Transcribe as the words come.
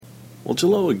Well,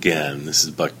 hello again. This is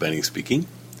Buck Benny speaking.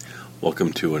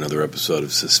 Welcome to another episode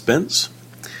of Suspense.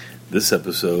 This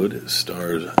episode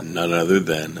stars none other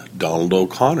than Donald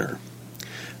O'Connor,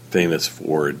 famous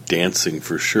for dancing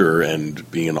for sure and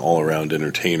being an all-around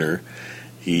entertainer.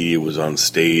 He was on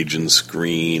stage and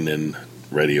screen and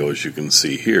radio, as you can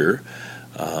see here.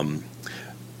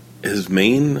 His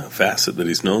main facet that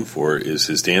he's known for is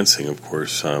his dancing, of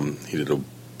course. He did a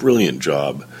brilliant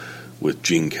job with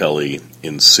Gene Kelly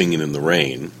in Singing in the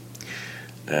Rain,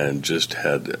 and just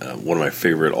had one of my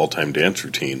favorite all-time dance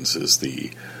routines is the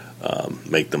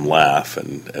Make Them Laugh,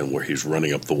 and where he's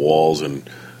running up the walls and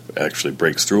actually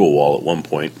breaks through a wall at one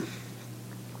point.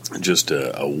 Just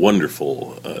a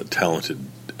wonderful, talented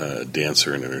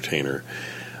dancer and entertainer.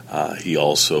 He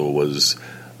also was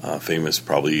famous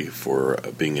probably for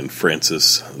being in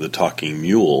Francis the Talking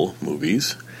Mule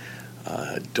movies.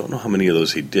 I don't know how many of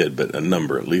those he did, but a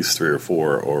number, at least 3 or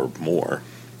 4 or more.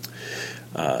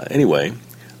 Anyway,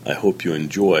 I hope you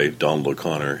enjoy Donald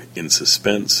O'Connor in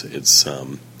Suspense. It's a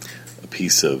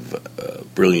piece of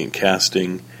brilliant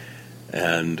casting,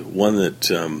 and one that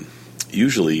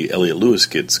usually Elliot Lewis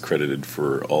gets credited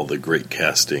for all the great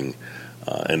casting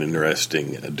and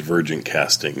interesting, divergent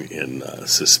casting in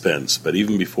Suspense. But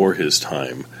even before his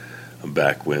time,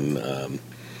 back when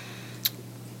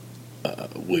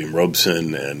William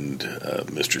Robson and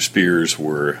Mr. Spears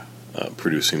were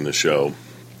producing the show,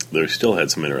 they still had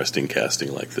some interesting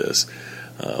casting like this.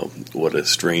 What a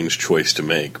strange choice to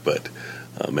make, but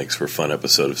makes for a fun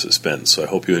episode of Suspense. So I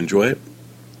hope you enjoy it,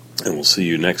 and we'll see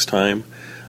you next time.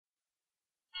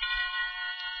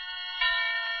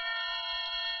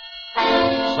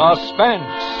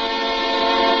 Suspense.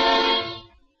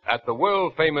 At the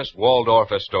world-famous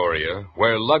Waldorf Astoria,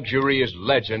 where luxury is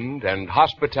legend and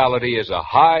hospitality is a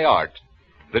high art,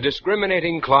 the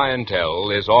discriminating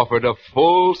clientele is offered a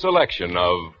full selection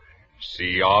of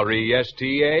CRESTA,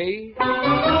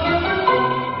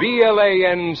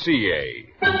 BLANCA,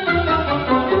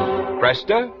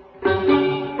 Cresta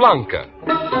Blanca,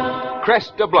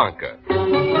 Cresta Blanca.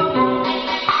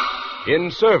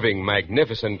 In serving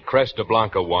magnificent Cresta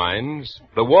Blanca wines,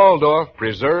 the Waldorf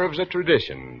preserves a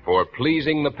tradition for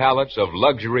pleasing the palates of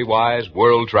luxury-wise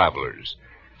world travelers.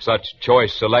 Such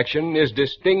choice selection is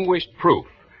distinguished proof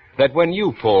that when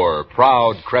you pour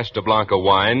proud Cresta Blanca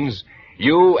wines,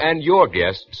 you and your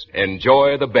guests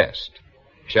enjoy the best.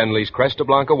 Schenley's Cresta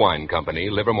Blanca Wine Company,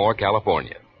 Livermore,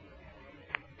 California.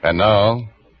 And now,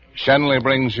 Schenley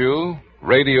brings you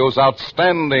radio's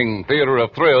outstanding theater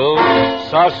of thrills,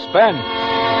 Suspense.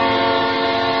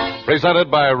 Presented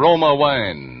by Roma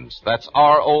Wines. That's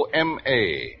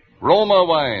R-O-M-A. Roma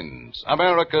Wines,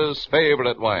 America's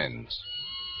favorite wines.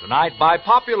 Tonight, by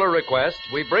popular request,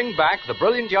 we bring back the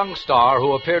brilliant young star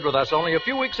who appeared with us only a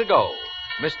few weeks ago,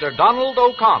 Mr. Donald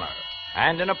O'Connor,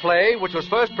 and in a play which was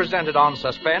first presented on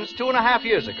Suspense 2.5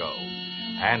 years ago,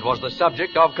 and was the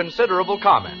subject of considerable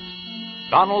comment.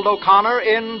 Donald O'Connor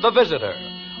in The Visitor,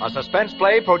 a suspense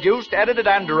play produced, edited,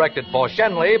 and directed for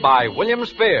Schenley by William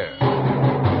Spear.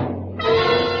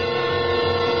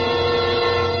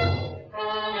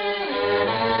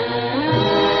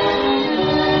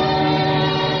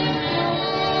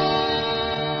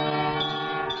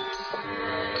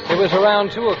 It was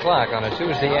around 2 o'clock on a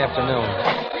Tuesday afternoon.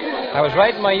 I was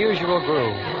right in my usual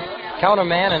groove.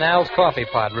 Counterman in Al's Coffee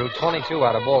Pot, Route 22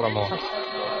 out of Baltimore.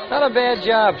 Not a bad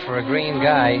job for a green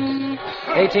guy.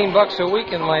 $18 a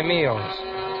week in my meals.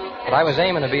 But I was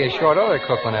aiming to be a short order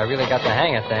cook when I really got the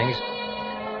hang of things.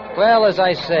 Well, as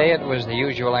I say, it was the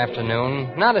usual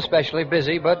afternoon. Not especially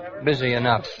busy, but busy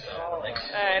enough.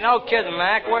 Hey, no kidding,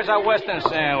 Mac. Where's our Western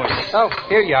sandwich? Oh,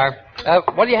 here you are.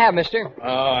 What do you have, mister?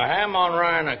 Ham on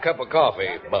rye and a cup of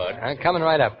coffee, Bud. Coming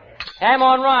right up. Ham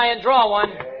on rye and draw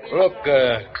one. Look,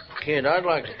 kid, I'd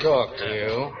like to talk to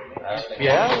you.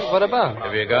 Yeah? What about?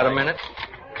 Have you got a minute?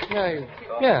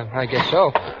 Yeah, I guess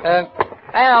so.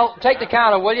 Al, take the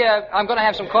counter, will you? I'm going to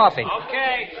have some coffee.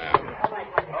 Okay.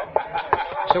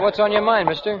 So what's on your mind,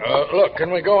 mister? Look,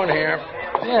 can we go in here?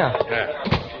 Yeah.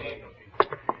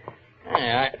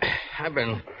 Hey, I've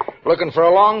been looking for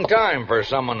a long time for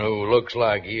someone who looks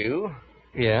like you.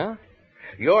 Yeah?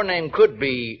 Your name could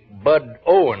be Bud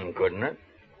Owen, couldn't it?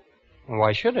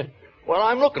 Why should it? Well,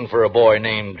 I'm looking for a boy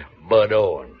named Bud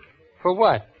Owen. For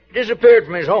what? Disappeared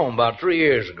from his home about 3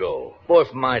 years ago. Boy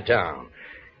from my town.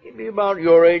 He'd be about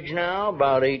your age now,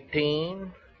 about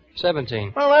 18.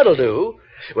 17. Well, that'll do.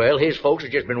 Well, his folks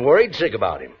have just been worried sick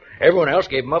about him. Everyone else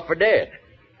gave him up for dead.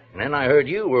 And then I heard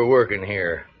you were working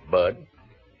here, Bud.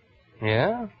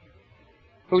 Yeah?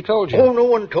 Who told you? Oh, no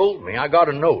one told me. I got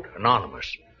a note,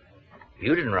 anonymous.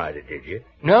 You didn't write it, did you?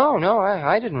 No,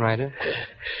 I didn't write it.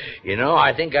 You know,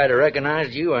 I think I'd have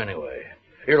recognized you anyway.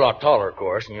 You're a lot taller, of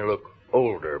course, and you look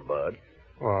older, Bud.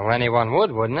 Well, anyone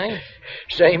would, wouldn't they?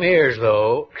 Same ears,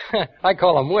 though. I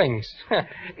call them wings.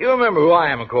 You remember who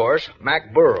I am, of course.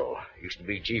 Mac Burrell. Used to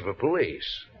be chief of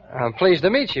police. I'm pleased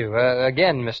to meet you.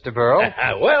 Again, Mr. Burrell.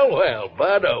 Well,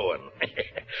 Bud Owen.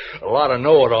 A lot of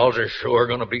know-it-alls are sure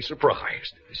going to be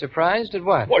surprised. Surprised at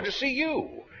what? Why, to see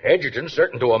you. Edgerton's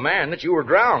certain to a man that you were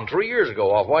drowned 3 years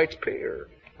ago off White's Pier.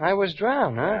 I was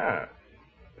drowned, huh? Yeah.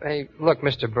 Hey, look,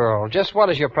 Mr. Burrell, just what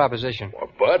is your proposition?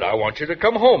 Well, Bud, I want you to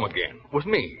come home again with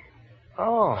me.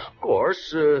 Oh. Of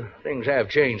course, things have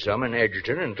changed some in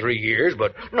Edgerton in 3 years,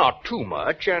 but not too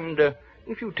much, and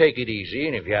if you take it easy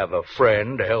and if you have a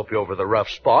friend to help you over the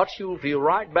rough spots, you'll feel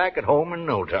right back at home in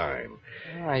no time.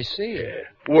 I see. Yeah,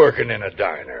 working in a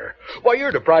diner. Why,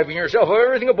 you're depriving yourself of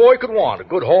everything a boy could want. A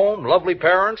good home, lovely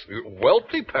parents,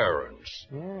 wealthy parents.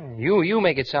 Yeah, you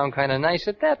make it sound kind of nice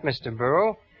at that, Mr.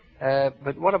 Burrell.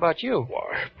 But what about you?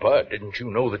 Why, Bud, didn't you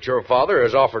know that your father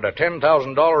has offered a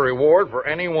 $10,000 reward for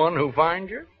anyone who finds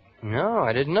you? No,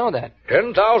 I didn't know that.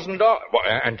 $10,000?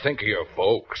 Well, and think of your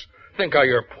folks. Think how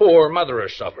your poor mother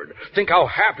has suffered. Think how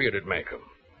happy it'd make them.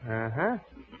 Uh-huh.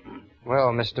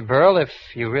 Well, Mr. Burrell, if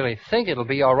you really think it'll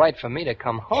be all right for me to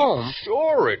come home...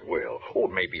 Sure it will. Oh,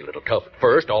 it may be a little tough at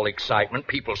first, all excitement,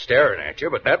 people staring at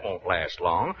you, but that won't last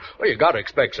long. Well, you got to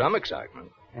expect some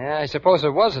excitement. Yeah, I suppose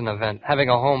it was an event, having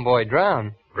a homeboy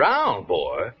drown. Drowned,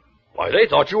 boy? Why, they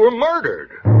thought you were murdered.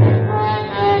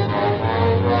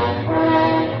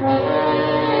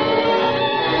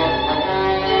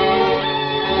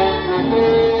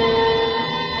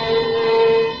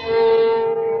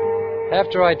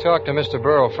 After I talked to Mr.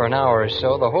 Burrell for an hour or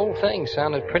so, the whole thing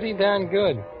sounded pretty darn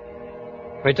good.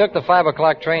 We took the 5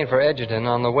 o'clock train for Edgerton.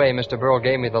 On the way, Mr. Burrell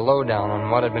gave me the lowdown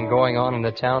on what had been going on in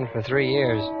the town for 3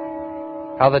 years.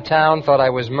 How the town thought I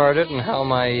was murdered, and how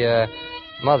my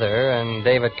mother and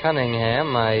David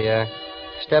Cunningham, my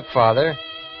stepfather,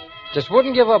 just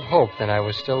wouldn't give up hope that I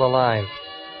was still alive.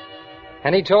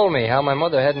 And he told me how my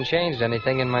mother hadn't changed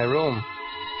anything in my room.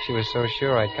 She was so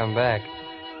sure I'd come back.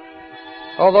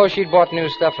 Although she'd bought new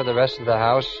stuff for the rest of the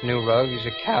house, new rugs,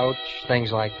 a couch,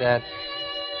 things like that.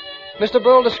 Mr.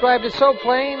 Burrell described it so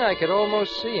plain I could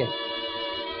almost see it.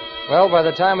 Well, by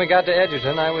the time we got to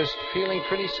Edgerton, I was feeling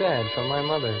pretty sad for my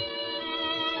mother.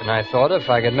 And I thought if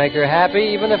I could make her happy,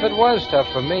 even if it was tough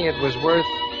for me, it was worth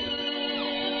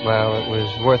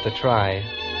a try.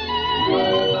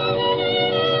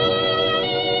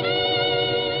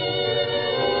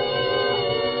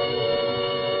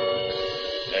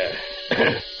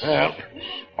 Well,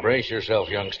 brace yourself,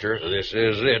 youngster. This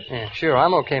is it. Yeah, sure,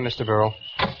 I'm okay, Mr. Burrell.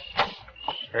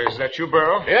 Is that you,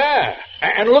 Burrell? Yeah,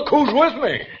 and look who's with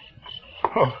me.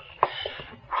 Oh,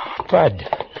 Bud.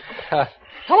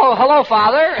 Hello,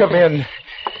 Father. Come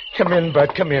in,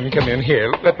 Bud. Come in.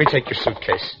 Here, let me take your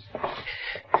suitcase.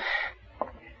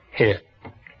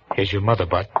 Here's your mother,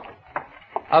 Bud.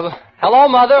 Hello,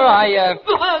 Mother.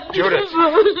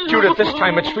 Judith, this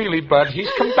time it's really Bud.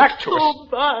 He's come back to us. Oh,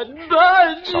 Bud.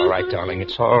 It's all right, darling.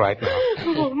 It's all right now.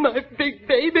 Oh, my big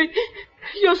baby.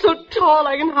 You're so tall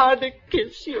I can hardly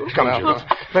kiss you. Come, Judith.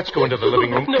 Let's go into the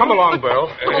living room. Come along,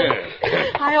 Burrell.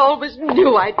 I always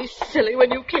knew I'd be silly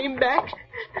when you came back.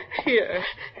 Here,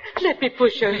 let me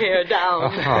push your hair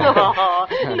down. Oh,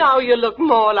 now you look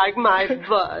more like my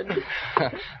Bud.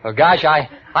 Oh, gosh, I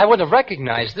wouldn't have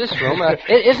recognized this room.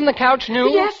 Isn't the couch new?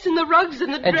 Yes, and the rugs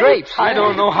and the drapes. Drapes. I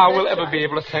don't know how we'll ever be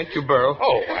able to thank you, Burrell.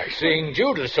 Oh, seeing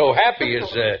Judith so happy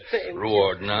is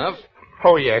reward enough.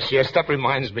 Oh, yes, that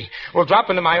reminds me. We'll drop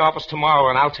into my office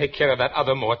tomorrow, and I'll take care of that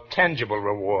other more tangible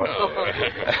reward.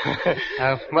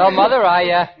 Well, Mother,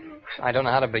 I don't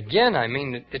know how to begin. I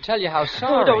mean, to tell you how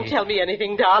sorry. Oh, don't tell me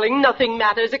anything, darling. Nothing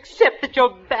matters except that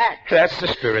you're back. That's the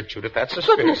spirit, Judith. That's the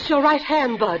spirit. Goodness, your right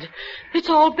hand, Bud. It's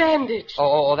all bandaged.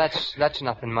 Oh, that's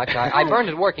nothing much. I burned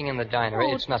it working in the diner.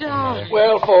 It's nothing, Mother.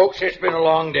 Well, folks, it's been a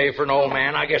long day for an old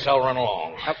man. I guess I'll run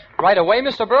along. Right away,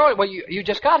 Mr. Burrell? Well, you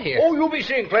just got here. Oh, you'll be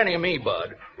seeing plenty of me,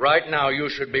 Bud. Right now, you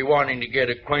should be wanting to get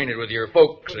acquainted with your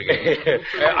folks again.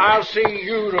 I'll see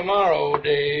you tomorrow,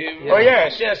 Dave. Oh,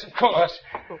 yes, of course.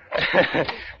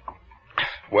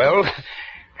 Well,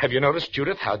 have you noticed,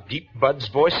 Judith, how deep Bud's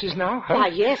voice is now? Huh? Why,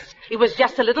 yes. It was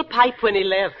just a little pipe when he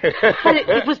left. But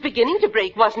it was beginning to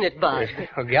break, wasn't it, Bud?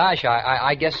 Oh, gosh,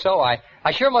 I guess so. I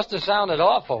sure must have sounded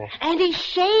awful. And he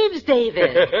shaves,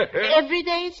 David. Every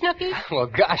day, Snooky? Well,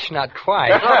 gosh, not quite.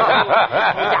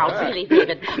 Now, really,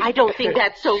 David, I don't think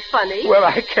that's so funny. Well,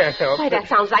 I can't help Why, it. that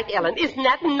sounds like Ellen. Isn't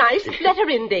that nice? Let her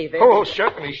in, David. Oh,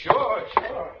 certainly, sure.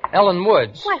 Ellen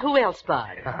Woods. Why, who else, Bud?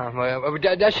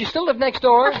 Does she still live next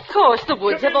door? Of course, the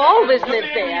Woods have always lived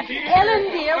there. Ellen,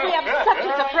 dear, we have such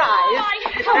a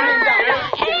surprise. Come in, darling.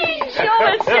 Hey, Joe,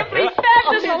 it's simply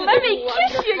fabulous. Let me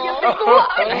kiss you, you big love.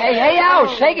 Hey,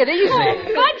 ouch. Take it easy.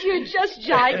 Oh, Bud, you're just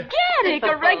gigantic.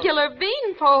 A regular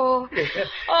beanpole.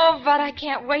 Oh, Bud, I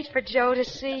can't wait for Joe to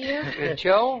see you.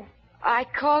 Joe? I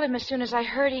called him as soon as I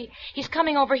heard he's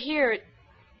coming over here.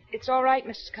 It's all right,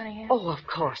 Mrs. Cunningham. Oh, of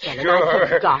course, Ellen. I'd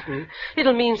forgotten.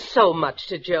 It'll mean so much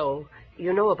to Joe.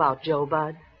 You know about Joe,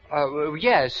 Bud?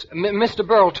 Yes. Mr.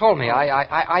 Burrell told me.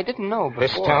 I didn't know before.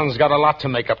 This town's got a lot to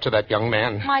make up to that young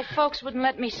man. My folks wouldn't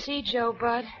let me see Joe,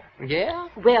 Bud. Yeah?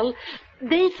 Well,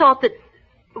 they thought that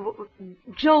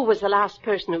Joe was the last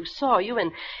person who saw you,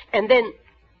 and then...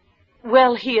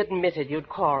 Well, he admitted you'd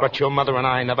quarreled. But your mother and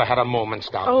I never had a moment's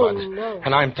doubt, Oh, Bud. no.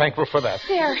 And I'm thankful for that.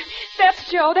 There. That's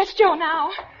Joe. That's Joe now.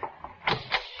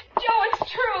 Joe,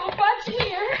 it's true. Bud's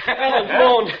here. Ellen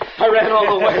phoned. I ran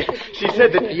all the way. She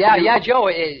said that... Yeah, Joe,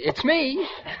 it's me.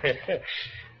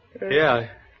 Yeah,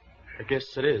 I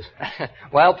guess it is.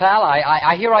 Well, pal,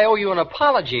 I hear I owe you an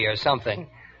apology or something.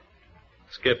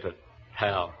 Skip it,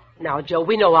 pal. Now, Joe,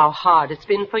 we know how hard it's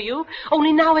been for you.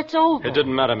 Only now it's over. It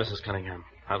didn't matter, Mrs. Cunningham.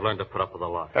 I've learned to put up with a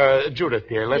lot. Judith,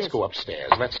 dear, let's Yes. go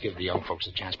upstairs. Let's give the young folks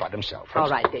a chance by themselves. All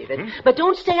right, David. But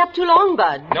don't stay up too long,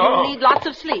 Bud. No. You'll need lots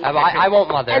of sleep. I won't,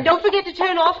 Mother. And don't forget to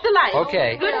turn off the light.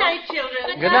 Okay. Good night,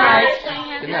 children. Good night.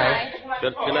 Good night.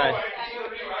 Good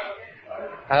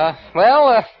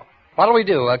night. What'll we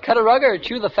do? Cut a rug or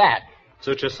chew the fat?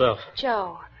 Suit yourself.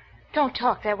 Joe, don't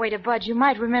talk that way to Bud. You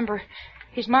might remember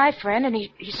he's my friend, and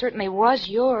he certainly was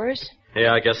yours.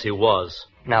 Yeah, I guess he was.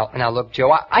 Now, look,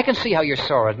 Joe, I can see how you're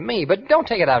sore at me, but don't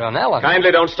take it out on Ellen.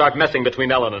 Kindly don't start messing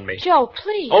between Ellen and me. Joe,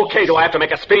 please. Okay, do I have to make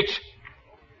a speech?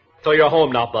 So you're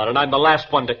home now, Bud, and I'm the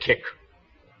last one to kick.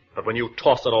 But when you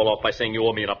toss it all off by saying you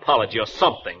owe me an apology or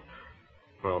something,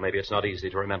 well, maybe it's not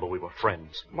easy to remember we were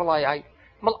friends. Well, I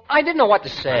didn't know what to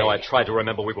say. I know I tried to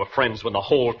remember we were friends when the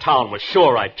whole town was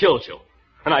sure I'd killed you.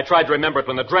 And I tried to remember it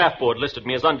when the draft board listed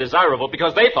me as undesirable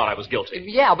because they thought I was guilty.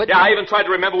 Yeah, but... Yeah, I even tried to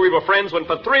remember we were friends when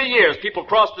for 3 years people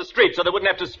crossed the street so they wouldn't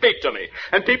have to speak to me.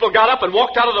 And people got up and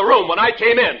walked out of the room when I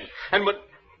came in. And when...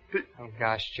 Oh,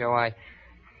 gosh, Joe, I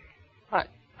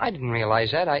didn't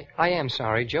realize that. I am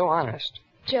sorry, Joe, honest.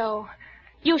 Joe,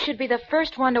 you should be the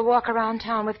first one to walk around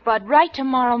town with Bud right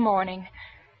tomorrow morning.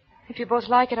 If you both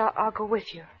like it, I'll go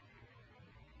with you.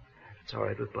 It's all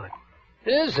right with Bud.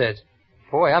 Is it?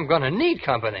 Boy, I'm going to need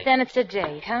company. Then it's a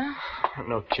date, huh?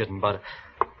 No kidding, Bud.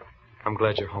 I'm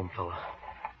glad you're home, fella.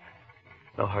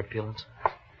 No hard feelings?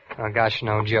 Oh, gosh,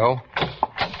 no, Joe.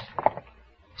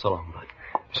 So long, Bud.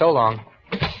 So long.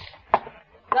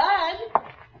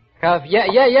 Bud?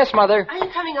 Yes, Mother. Are you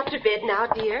coming up to bed now,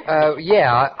 dear?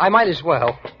 Yeah, I might as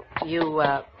well. You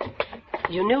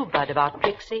knew, Bud, about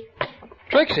Trixie?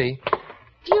 Trixie?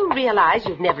 Do you realize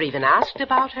you've never even asked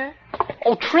about her?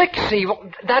 Oh, Trixie.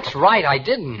 Well, that's right, I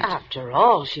didn't. After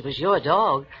all, she was your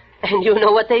dog. And you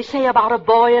know what they say about a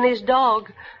boy and his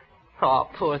dog. Oh,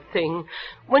 poor thing.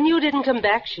 When you didn't come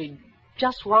back, she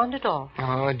just wandered off.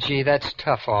 Oh, gee, that's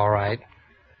tough, all right.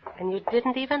 And you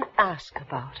didn't even ask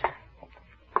about her.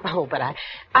 Oh, but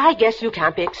I guess you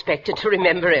can't be expected to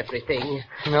remember everything.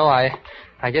 No, I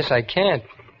guess I can't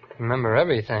remember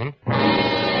everything.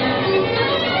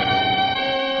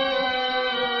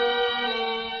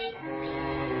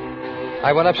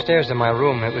 I went upstairs to my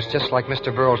room. It was just like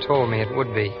Mr. Burrell told me it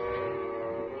would be.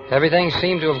 Everything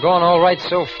seemed to have gone all right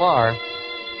so far.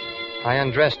 I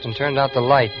undressed and turned out the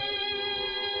light.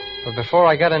 But before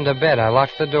I got into bed, I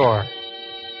locked the door.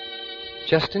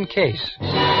 Just in case.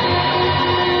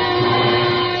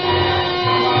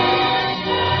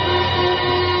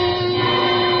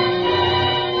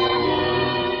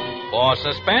 For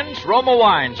suspense, Roma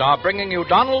Wines are bringing you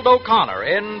Donald O'Connor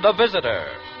in The Visitor.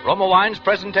 Roma Wines'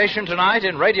 presentation tonight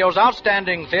in radio's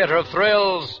outstanding theater of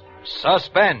thrills,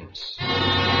 Suspense.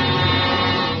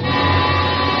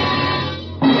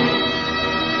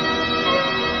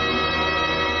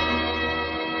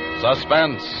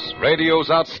 Suspense,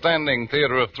 radio's outstanding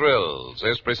theater of thrills,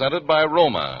 is presented by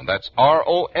Roma. That's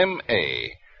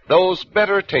R-O-M-A. Those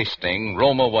better-tasting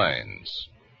Roma wines.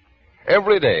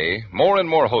 Every day, more and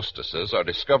more hostesses are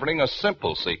discovering a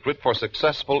simple secret for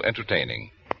successful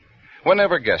entertaining.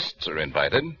 Whenever guests are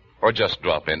invited, or just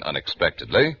drop in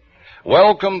unexpectedly,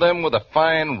 welcome them with a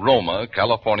fine Roma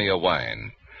California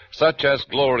wine, such as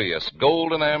glorious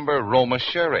golden amber Roma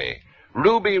Sherry,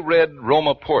 ruby red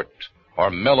Roma Port, or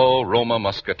mellow Roma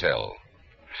Muscatel.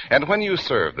 And when you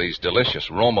serve these delicious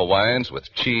Roma wines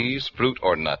with cheese, fruit,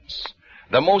 or nuts,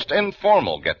 the most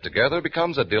informal get-together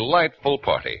becomes a delightful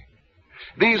party.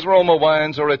 These Roma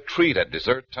wines are a treat at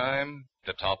dessert time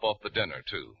to top off the dinner,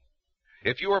 too.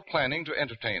 If you are planning to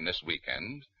entertain this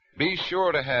weekend, be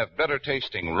sure to have better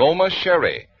tasting Roma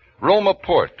Sherry, Roma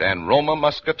Port, and Roma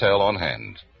Muscatel on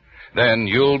hand. Then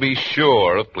you'll be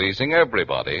sure of pleasing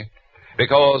everybody,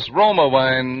 because Roma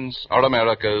wines are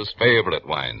America's favorite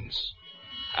wines.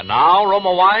 And now,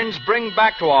 Roma Wines bring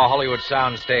back to our Hollywood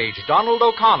soundstage Donald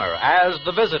O'Connor as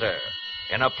the visitor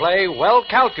in a play well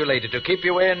calculated to keep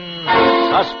you in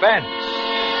suspense.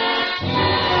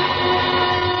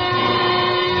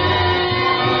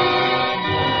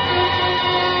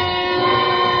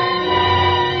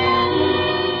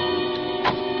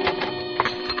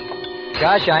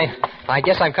 Gosh, I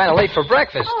guess I'm kind of late for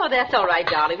breakfast. Oh, that's all right,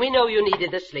 darling. We know you needed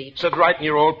the sleep. Sit right in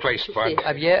your old place, Bud.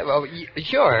 Yeah, well,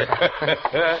 sure.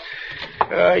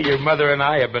 Your mother and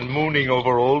I have been mooning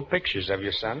over old pictures of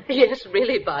your son. Yes,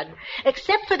 really, Bud.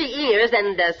 Except for the ears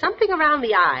and something around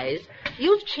the eyes,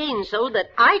 you've changed so that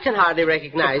I can hardly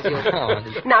recognize you.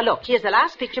 Now, look, here's the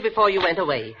last picture before you went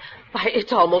away. Why,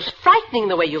 it's almost frightening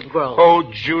the way you've grown. Oh,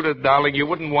 Judith, darling, you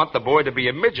wouldn't want the boy to be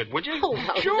a midget, would you? Oh,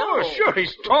 well, sure, no. Sure,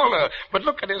 he's taller. But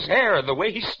look at his hair, the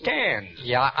way he stands.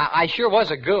 Yeah, I sure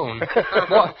was a goon.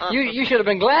 Well, you should have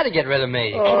been glad to get rid of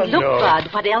me. And look, Bud,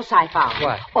 what else I found.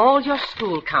 What? All your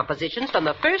school compositions from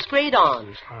the first grade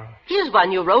on. Here's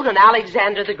one you wrote on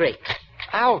Alexander the Great.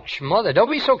 Ouch, Mother.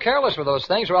 Don't be so careless with those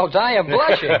things or I'll die of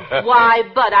blushing. Why,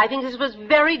 Bud, I think this was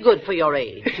very good for your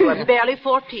age. You were barely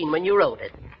 14 when you wrote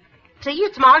it. See,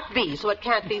 it's marked B, so it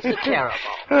can't be so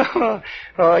terrible.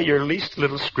 Oh, your least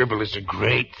little scribble is a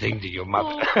great thing to your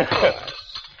mother.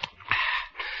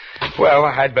 Well,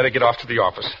 I'd better get off to the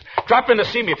office. Drop in to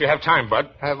see me if you have time,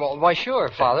 Bud. Well, why, sure,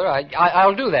 Father.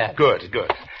 I'll do that. Good.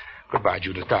 Goodbye,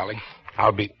 Judith, darling.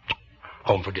 I'll be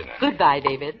home for dinner. Goodbye,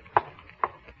 David.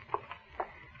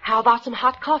 How about some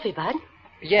hot coffee, Bud?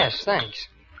 Yes, thanks.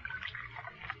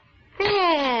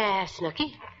 There,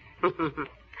 Snooky.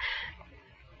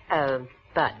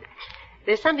 Bud,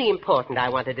 there's something important I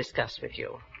want to discuss with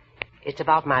you. It's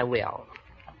about my will.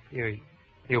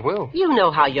 Your will? You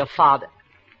know how your father...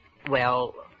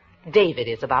 Well, David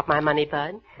is about my money,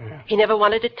 Bud. Yeah. He never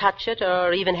wanted to touch it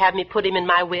or even have me put him in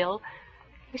my will.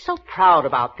 He's so proud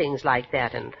about things like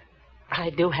that, and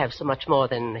I do have so much more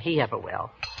than he ever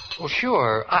will. Well,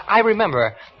 sure. I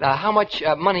remember. How much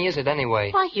money is it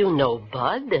anyway? Why, you know,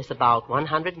 Bud, there's about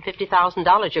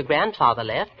 $150,000 your grandfather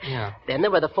left. Yeah. Then there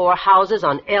were the 4 houses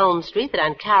on Elm Street that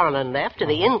Aunt Carolyn left,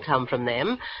 and the income from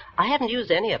them. I haven't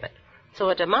used any of it. So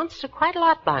it amounts to quite a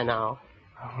lot by now.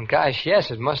 Oh, gosh,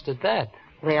 yes, it must at that.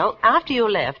 Well, after you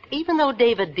left, even though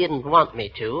David didn't want me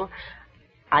to,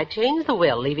 I changed the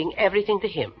will, leaving everything to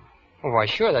him. Oh, why,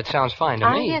 sure, that sounds fine to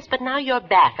me. Yes, but now you're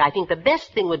back. I think the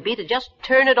best thing would be to just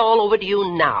turn it all over to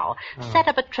you now. Set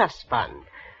up a trust fund.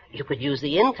 You could use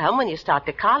the income when you start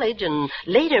to college, and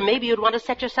later maybe you'd want to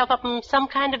set yourself up in some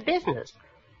kind of business.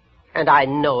 And I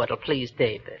know it'll please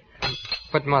David.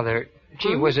 But, Mother,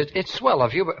 gee whiz, it's swell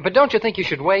of you, but don't you think you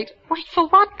should wait? Wait for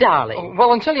what, darling?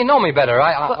 Well, until you know me better.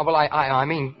 I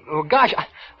mean, gosh,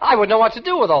 I would know what to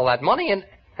do with all that money, and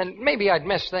maybe I'd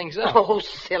mess things up. Oh,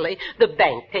 silly. The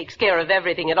bank takes care of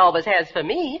everything it always has for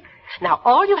me. Now,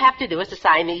 all you have to do is to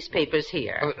sign these papers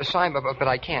here. Sign, but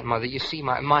I can't, Mother. You see,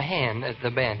 my hand at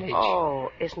the bandage. Oh,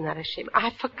 isn't that a shame?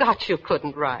 I forgot you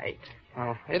couldn't write.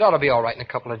 Well, it ought to be all right in a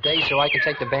couple of days so I can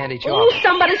take the bandage Oh, off.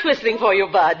 somebody's whistling for you,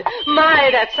 Bud. My,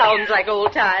 that sounds like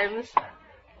old times.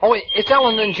 Oh, it's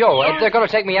Ellen and Joe. They're going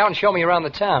to take me out and show me around the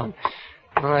town.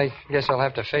 Well, I guess I'll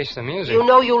have to face the music. You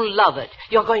know you'll love it.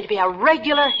 You're going to be a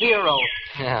regular hero.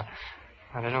 Yeah,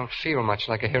 but I don't feel much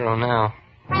like a hero now.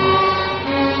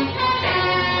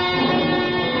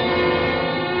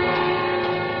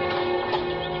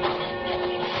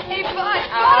 Hey, Bud.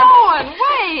 Oh, and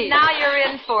wait. Now you're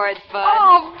in for it, Bud.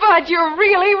 Oh, Bud, you're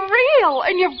really real,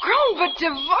 and you've grown but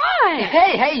divine.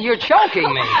 Hey, you're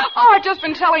choking me. Oh, I've just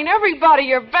been telling everybody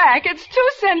you're back. It's too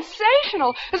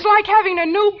sensational. It's like having a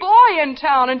new boy in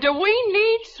town, and do we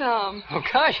need some? Oh,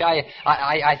 gosh,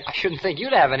 I shouldn't think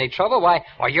you'd have any trouble. Why,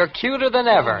 you're cuter than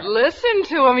ever. Listen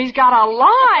to him. He's got a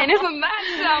line. Isn't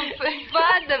that something?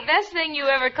 Bud, the best thing you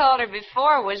ever called her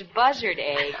before was buzzard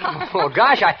egg. Oh,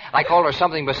 gosh, I call her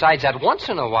something besides that once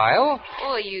in a while.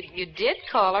 Oh, you did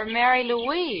call her Mary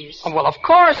Louise. Oh, well, of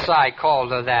course I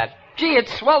called her that. Gee,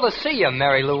 it's swell to see you,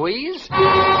 Mary Louise.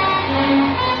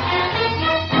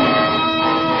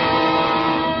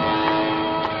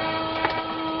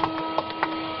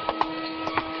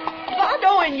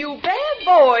 And you bad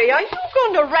boy, are you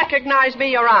going to recognize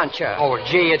me or aren't you? Oh,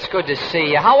 gee, it's good to see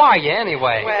you. How are you,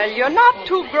 anyway? Well, you're not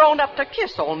too grown up to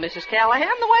kiss old Mrs. Callahan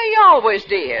the way you always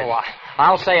did. Oh,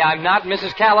 I'll say I'm not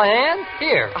Mrs. Callahan.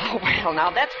 Here. Oh, well,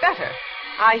 now that's better.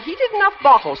 I heated enough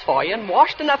bottles for you and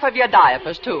washed enough of your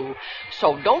diapers, too.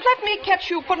 So don't let me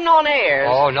catch you putting on airs.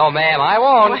 Oh, no, ma'am, I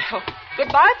won't. Well,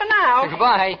 goodbye for now.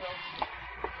 Goodbye.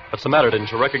 What's the matter?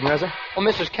 Didn't you recognize her? Oh,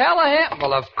 Mrs. Callahan?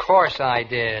 Well, of course I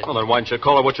did. Well, then why didn't you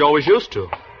call her what you always used to?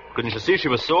 Couldn't you see she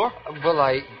was sore?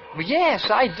 Well, yes,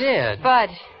 I did. Bud,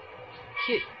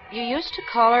 you used to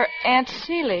call her Aunt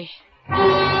Celie.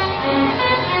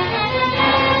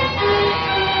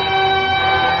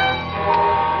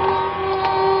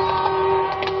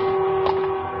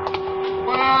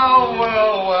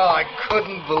 Well, I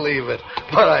couldn't believe it.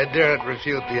 But I daren't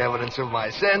refute the evidence of my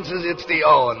senses. It's the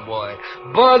Owen boy,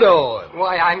 Bud Owen.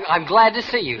 Why, I'm glad to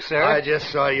see you, sir. I just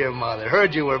saw your mother.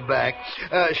 Heard you were back.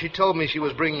 She told me she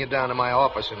was bringing you down to my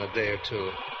office in a day or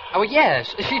two. Oh,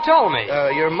 yes, she told me.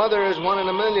 Your mother is 1 in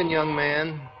a million, young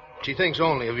man. She thinks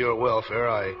only of your welfare.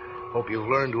 I hope you've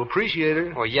learned to appreciate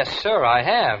her. Well, yes, sir, I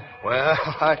have. Well,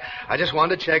 I just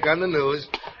wanted to check on the news.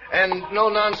 And no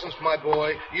nonsense, my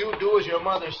boy. You do as your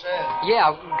mother said.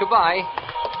 Yeah, goodbye.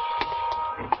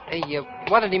 Hey,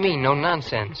 what did he mean, no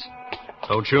nonsense?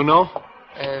 Don't you know?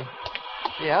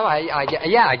 Yeah,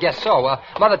 I guess so.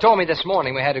 Mother told me this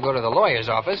morning we had to go to the lawyer's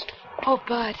office. Oh,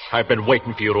 Bud. I've been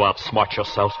waiting for you to outsmart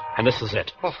yourself, and this is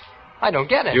it. Well, I don't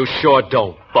get it. You sure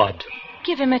don't, Bud.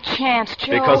 Give him a chance,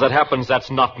 Joe. Because it happens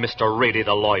that's not Mr. Reedy,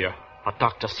 the lawyer, but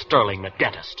Dr. Sterling, the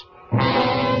dentist.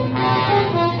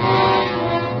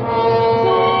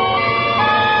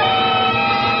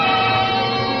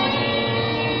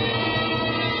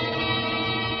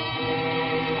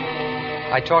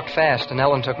 I talked fast, and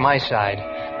Ellen took my side,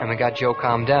 and we got Joe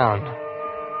calmed down.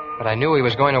 But I knew he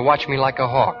was going to watch me like a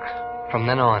hawk from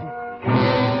then on.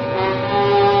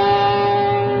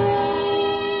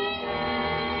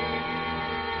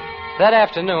 That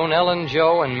afternoon, Ellen,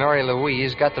 Joe, and Mary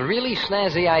Louise got the really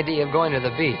snazzy idea of going to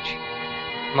the beach.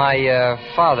 My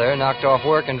father knocked off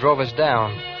work and drove us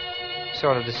down,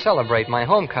 sort of to celebrate my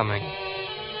homecoming.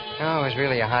 Oh, it was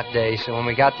really a hot day, so when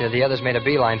we got there, the others made a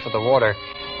beeline for the water.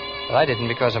 But I didn't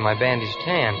because of my bandaged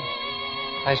hand.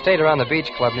 I stayed around the beach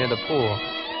club near the pool.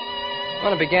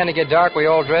 When it began to get dark, we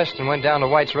all dressed and went down to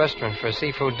White's restaurant for a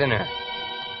seafood dinner.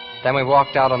 Then we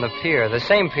walked out on the pier, the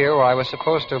same pier where I was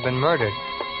supposed to have been murdered.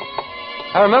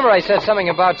 I remember I said something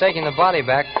about taking the body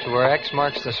back to where X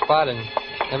marks the spot, and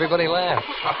everybody laughed.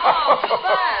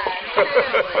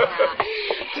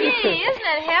 Gee, isn't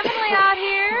it heavenly out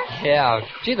here? Yeah.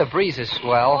 Gee, the breeze is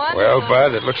swell. Well,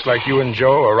 Bud, it looks like you and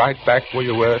Joe are right back where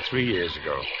you were 3 years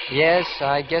ago. Yes,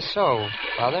 I guess so,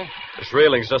 Father. This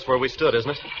railing's just where we stood,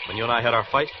 isn't it? When you and I had our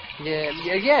fight?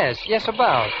 Yes,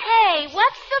 about. Hey,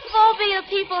 what's the phobia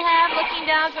people have looking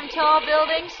down from tall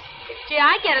buildings? Gee,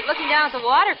 I get it looking down at the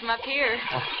water from up here.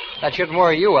 Oh, that shouldn't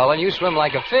worry you, Ellen. You swim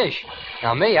like a fish.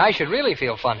 Now, me, I should really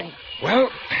feel funny. Well,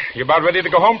 you about ready to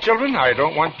go home, children? I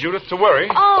don't want Judith to worry.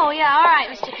 Oh, yeah, all right,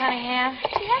 Mr. Cunningham.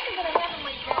 She hasn't been a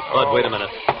heavenly girl. Bud, wait a minute.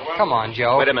 Come on,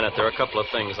 Joe. Wait a minute. There are a couple of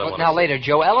things I want to Now, say. later,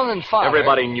 Joe. Ellen and Father.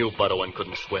 Everybody knew Bud Owen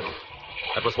couldn't swim.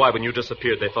 That was why when you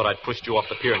disappeared, they thought I'd pushed you off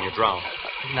the pier and you drowned.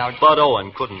 Now, Bud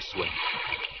Owen couldn't swim.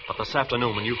 But this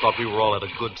afternoon, when you thought we were all at a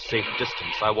good, safe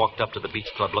distance, I walked up to the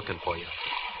beach club looking for you.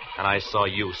 And I saw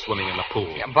you swimming in the pool.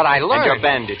 Yeah, but I learned. And your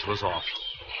bandage was off.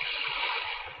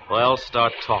 Well,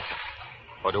 start talking.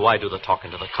 Or do I do the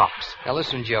talking to the cops? Now,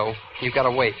 listen, Joe. You've got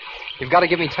to wait. You've got to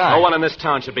give me time. No one in this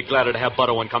town should be gladder to have Bud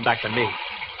Owen come back than me.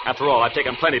 After all, I've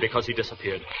taken plenty because he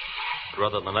disappeared. But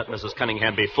rather than let Mrs.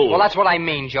 Cunningham be fooled... Well, that's what I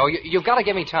mean, Joe. You've got to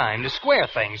give me time to square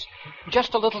things.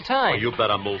 Just a little time. Well, you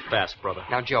better move fast, brother.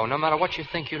 Now, Joe, no matter what you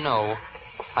think you know,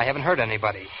 I haven't hurt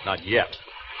anybody. Not yet.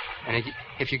 And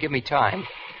if you give me time,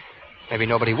 maybe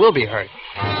nobody will be hurt.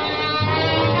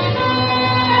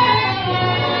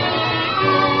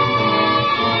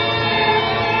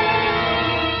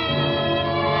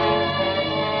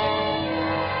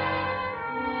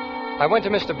 I went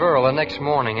to Mr. Burrell the next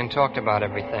morning and talked about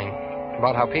everything.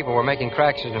 About how people were making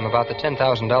cracks at him about the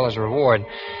 $10,000 reward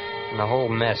and the whole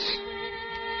mess.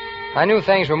 I knew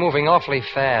things were moving awfully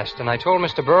fast, and I told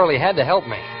Mr. Burrell he had to help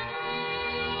me.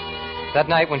 That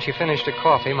night when she finished her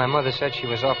coffee, my mother said she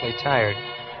was awfully tired.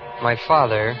 My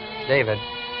father, David,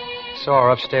 saw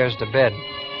her upstairs to bed.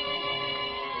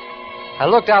 I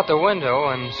looked out the window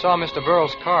and saw Mr.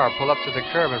 Burrell's car pull up to the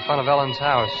curb in front of Ellen's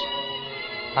house.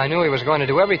 I knew he was going to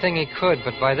do everything he could,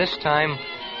 but by this time,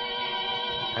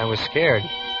 I was scared.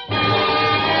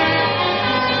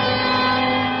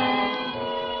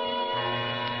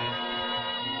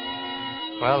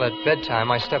 Well, at bedtime,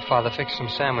 my stepfather fixed some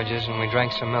sandwiches and we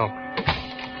drank some milk.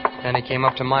 Then he came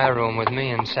up to my room with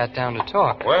me and sat down to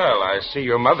talk. Well, I see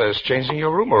your mother's changing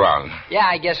your room around. Yeah,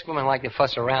 I guess women like to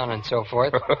fuss around and so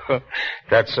forth.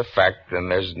 That's a fact,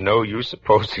 and there's no use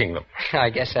opposing them.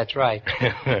 I guess that's right.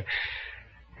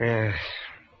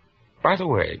 By the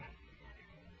way,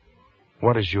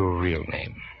 what is your real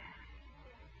name?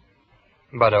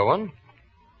 Bud Owen.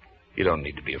 You don't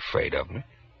need to be afraid of me.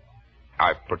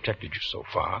 I've protected you so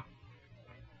far.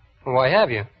 Why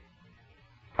have you?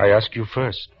 I ask you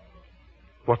first.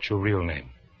 What's your real name?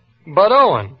 Bud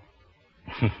Owen.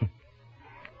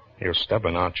 You're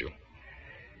stubborn, aren't you?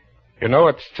 You know,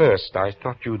 at first I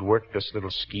thought you'd work this little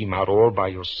scheme out all by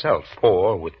yourself,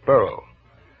 or with Burl.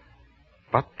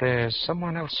 But there's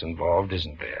someone else involved,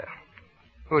 isn't there?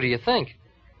 Who do you think?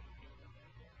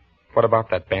 What about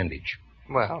that bandage?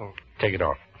 Well... Take it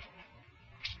off.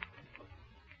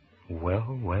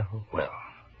 Well, well, well.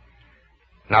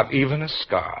 Not even a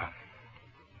scar.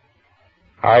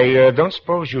 I don't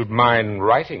suppose you'd mind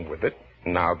writing with it,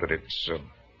 now that it's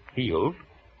healed?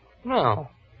 No.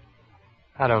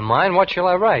 I don't mind. What shall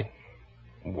I write?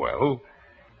 Well,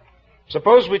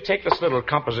 suppose we take this little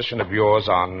composition of yours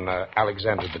on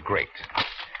Alexander the Great.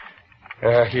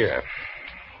 Here.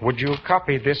 Would you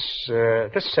copy this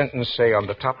sentence, say, on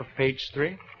the top of page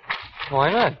 3?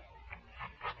 Why not?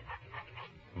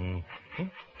 Mm-hmm.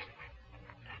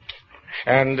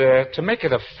 And to make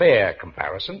it a fair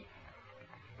comparison,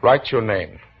 write your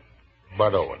name,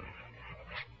 Bud Owen.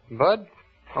 Bud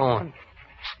Owen.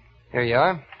 Here you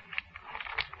are.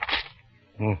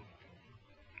 Hmm.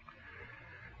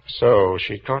 So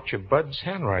she taught you Bud's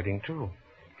handwriting, too.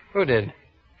 Who did?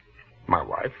 My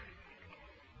wife.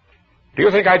 Do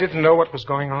you think I didn't know what was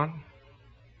going on?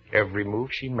 Every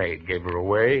move she made gave her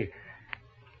away.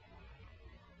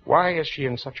 Why is she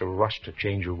in such a rush to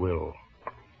change her will?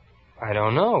 I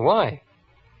don't know. Why?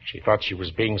 She thought she was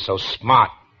being so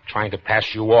smart, trying to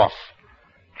pass you off,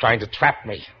 trying to trap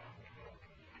me.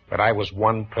 But I was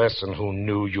one person who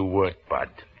knew you weren't, Bud.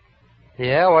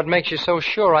 Yeah, what makes you so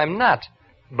sure I'm not,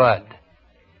 Bud?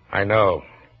 I know.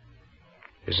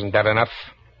 Isn't that enough?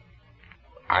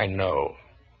 I know.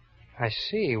 I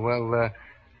see. Well,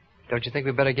 don't you think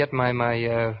we better get my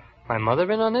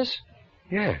mother in on this?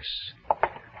 Yes.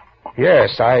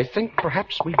 Yes, I think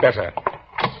perhaps we better.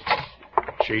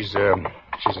 She's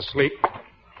asleep.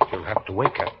 You'll have to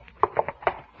wake her.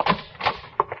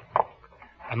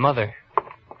 Mother.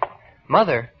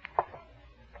 Mother?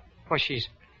 Oh, she's...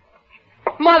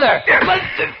 Mother!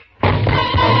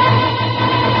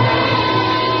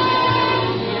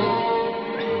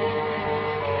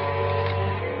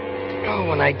 Oh,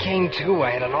 when I came to,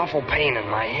 I had an awful pain in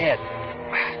my head.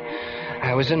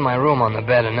 I was in my room on the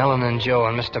bed, and Ellen and Joe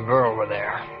and Mr. Burl were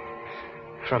there.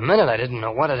 For a minute, I didn't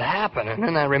know what had happened, and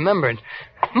then I remembered.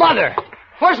 Mother!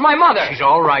 Where's my mother? She's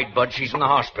all right, Bud. She's in the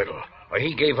hospital.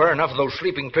 He gave her enough of those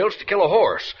sleeping pills to kill a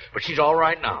horse, but she's all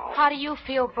right now. How do you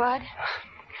feel, Bud?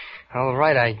 All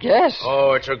right, I guess.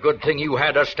 Oh, it's a good thing you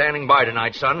had us standing by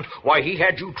tonight, son. Why, he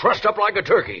had you trussed up like a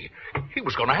turkey. He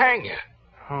was going to hang you.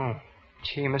 Oh,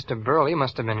 gee, Mr. Burl, he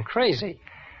must have been crazy.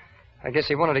 I guess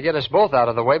he wanted to get us both out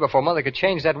of the way before Mother could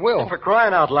change that will. For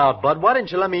crying out loud, Bud, why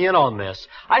didn't you let me in on this?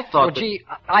 I thought... Well, gee,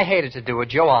 I hated to do it,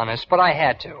 Joe, honest, but I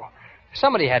had to.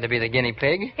 Somebody had to be the guinea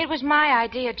pig. It was my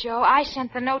idea, Joe. I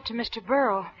sent the note to Mr.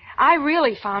 Burl. I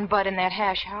really found Bud in that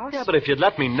hash house. Yeah, but if you'd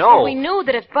let me know... Well, we knew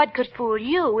that if Bud could fool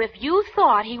you, if you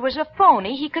thought he was a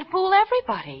phony, he could fool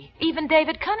everybody, even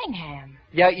David Cunningham.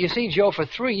 Yeah, you see, Joe, for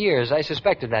 3 years, I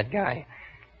suspected that guy.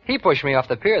 He pushed me off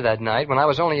the pier that night when I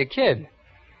was only a kid.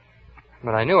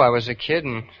 But I knew I was a kid,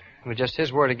 and it was just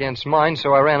his word against mine,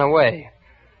 so I ran away.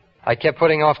 I kept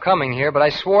putting off coming here, but I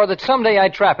swore that someday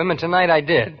I'd trap him, and tonight I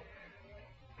did.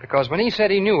 Because when he said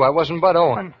he knew I wasn't Bud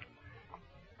Owen,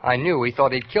 I knew he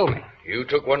thought he'd kill me. You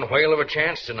took one whale of a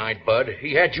chance tonight, Bud.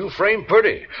 He had you framed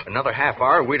pretty. Another half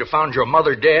hour, we'd have found your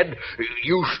mother dead,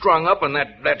 you strung up, and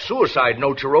that suicide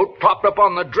note you wrote propped up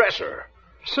on the dresser.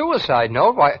 Suicide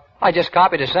note? Why, I just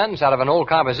copied a sentence out of an old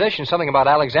composition, something about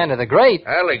Alexander the Great.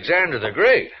 Alexander the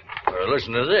Great?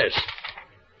 Listen to this.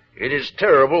 It is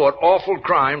terrible what awful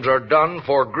crimes are done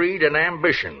for greed and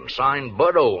ambition. Signed,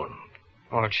 Bud Owen.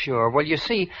 Oh, sure. Well, you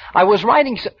see, I was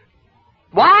writing...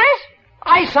 What?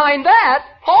 I signed that?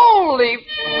 Holy...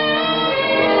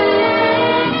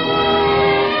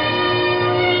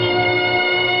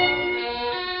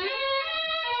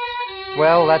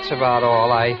 Well, that's about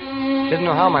all. I didn't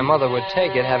know how my mother would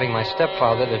take it, having my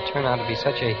stepfather to turn out to be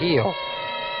such a heel.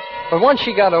 But once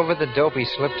she got over the dope he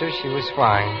slipped her, she was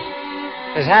fine.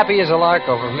 As happy as a lark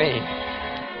over me.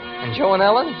 And Joe and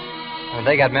Ellen? Well,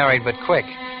 they got married but quick.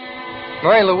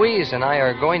 Mary Louise and I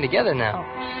are going together now.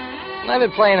 I've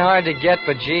been playing hard to get,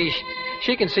 but gee,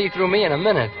 she can see through me in a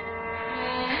minute.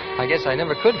 I guess I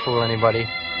never could fool anybody.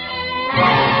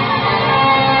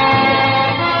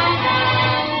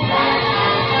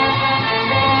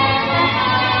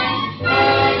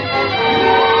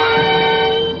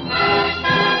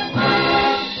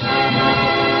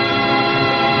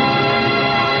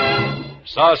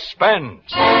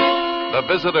 Suspense. The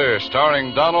Visitor,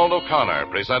 starring Donald O'Connor,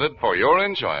 presented for your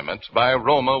enjoyment by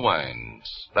Roma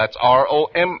Wines. That's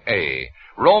R-O-M-A.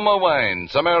 Roma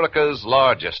Wines, America's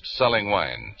largest selling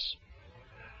wines.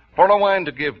 For a wine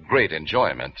to give great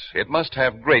enjoyment, it must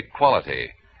have great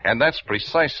quality. And that's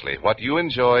precisely what you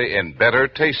enjoy in better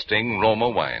tasting Roma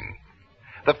wine.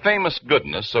 The famous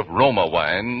goodness of Roma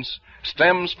wines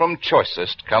stems from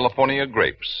choicest California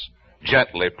grapes,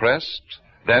 gently pressed.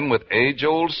 Then, with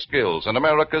age-old skills and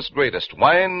America's greatest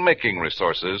wine-making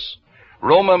resources,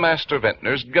 Roma master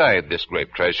vintners guide this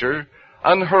grape treasure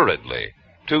unhurriedly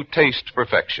to taste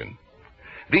perfection.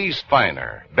 These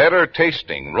finer,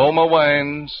 better-tasting Roma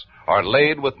wines are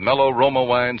laid with mellow Roma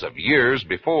wines of years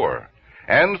before,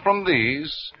 and from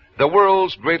these, the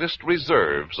world's greatest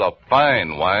reserves of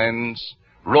fine wines,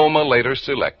 Roma later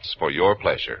selects for your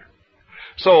pleasure.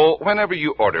 So, whenever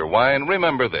you order wine,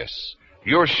 remember this.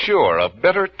 You're sure of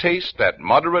better taste at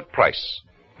moderate price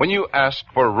when you ask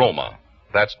for Roma.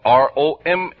 That's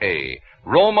R-O-M-A.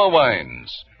 Roma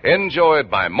wines,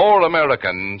 enjoyed by more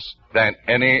Americans than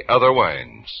any other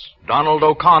wines. Donald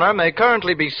O'Connor may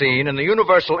currently be seen in the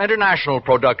Universal International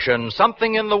production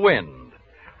Something in the Wind.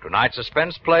 Tonight's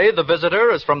suspense play, The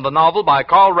Visitor, is from the novel by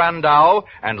Carl Randau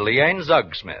and Leanne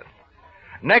Zugsmith.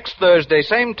 Next Thursday,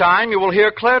 same time, you will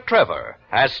hear Claire Trevor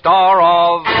as star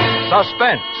of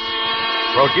Suspense.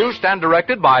 Produced and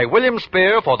directed by William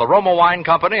Spear for the Roma Wine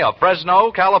Company of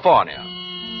Fresno, California.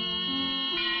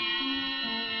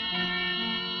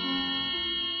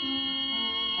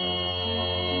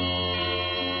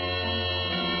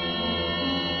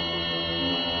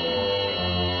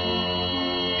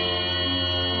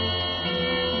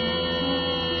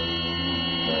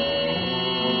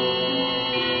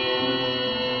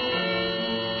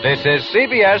 This is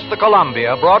CBS, the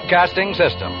Columbia Broadcasting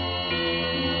System.